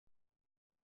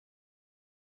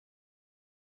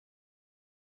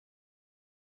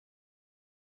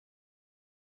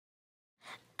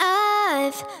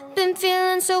I've been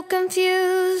feeling so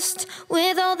confused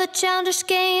with all the childish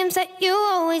games that you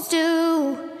always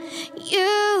do.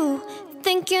 You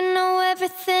think you know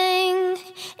everything,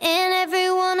 and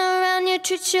everyone around you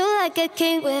treats you like a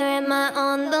king. Where am I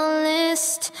on the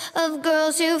list of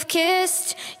girls you've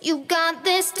kissed? You got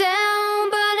this down,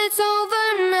 but it's over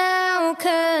now.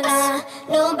 'Cause I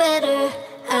know better,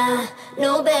 I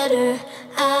know better,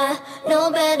 I know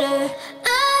better,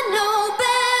 I know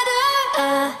better,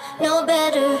 I know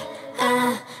better,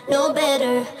 I know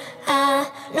better, I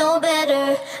know better,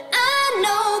 I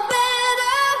know better.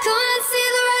 Couldn't see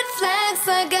the red flags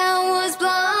like I was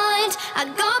blind. I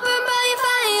got burned by your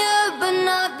fire, but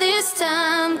not this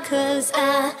time. 'Cause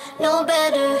I know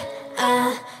better,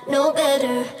 I know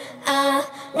better, I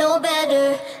know better,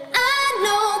 I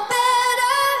know better.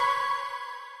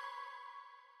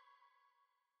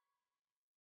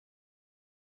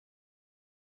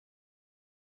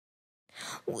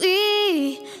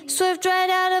 We swerved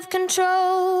right out of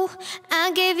control.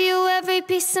 I gave you every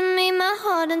piece of me, my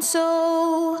heart and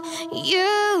soul.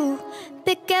 You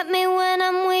pick at me when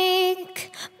I'm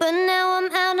weak, but now I'm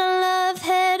out of love,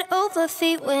 head over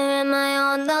feet. Where am I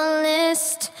on the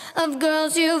list of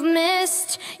girls you've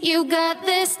missed? You got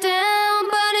this down,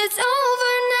 but it's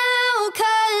over now.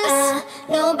 'Cause I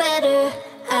know better,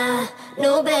 I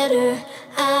know better,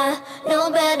 I know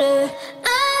better,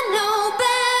 I know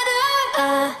better,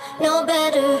 I know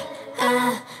better,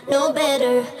 I know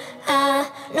better, I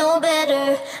know better,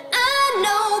 I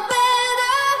know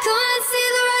better. Couldn't see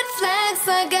the red flags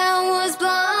like I was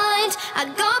blind. I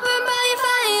got burned by your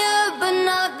fire, but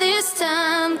not this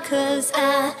time. 'Cause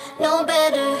I know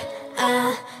better,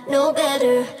 I know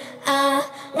better, I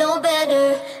know better,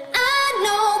 I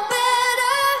know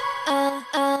better,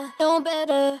 I know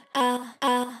better,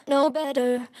 I know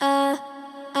better,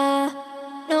 I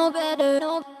know better,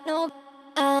 no, no.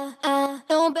 I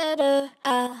know better,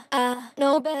 I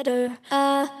know better,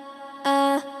 I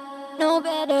know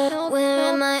better. Where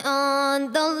am I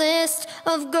on the list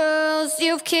of girls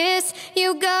you've kissed? You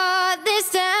got this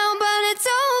down, but it's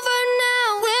over now.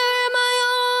 Where am I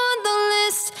on the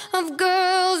list of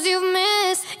girls you've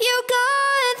missed? You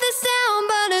got this down,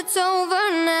 but it's over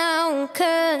now.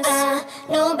 'Cause I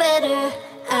know better,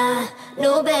 I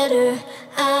know better,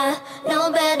 I know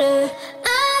better,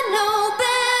 I know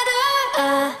better,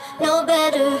 I know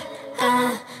better,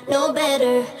 I know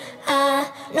better, I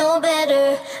know better,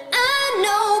 I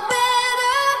know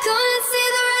better. Couldn't see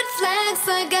the red flags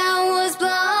like I was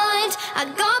blind. I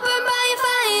got burned by your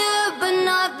fire, but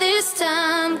not this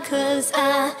time. 'Cause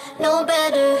I know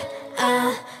better,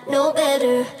 I know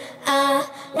better, I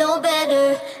know better,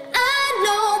 I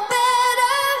know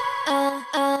better,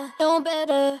 I know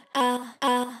better,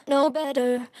 I know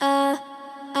better,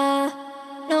 I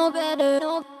know better,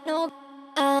 no, no.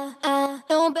 I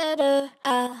know better,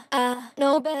 I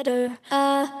know better,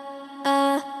 I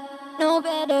know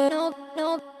better, no, no.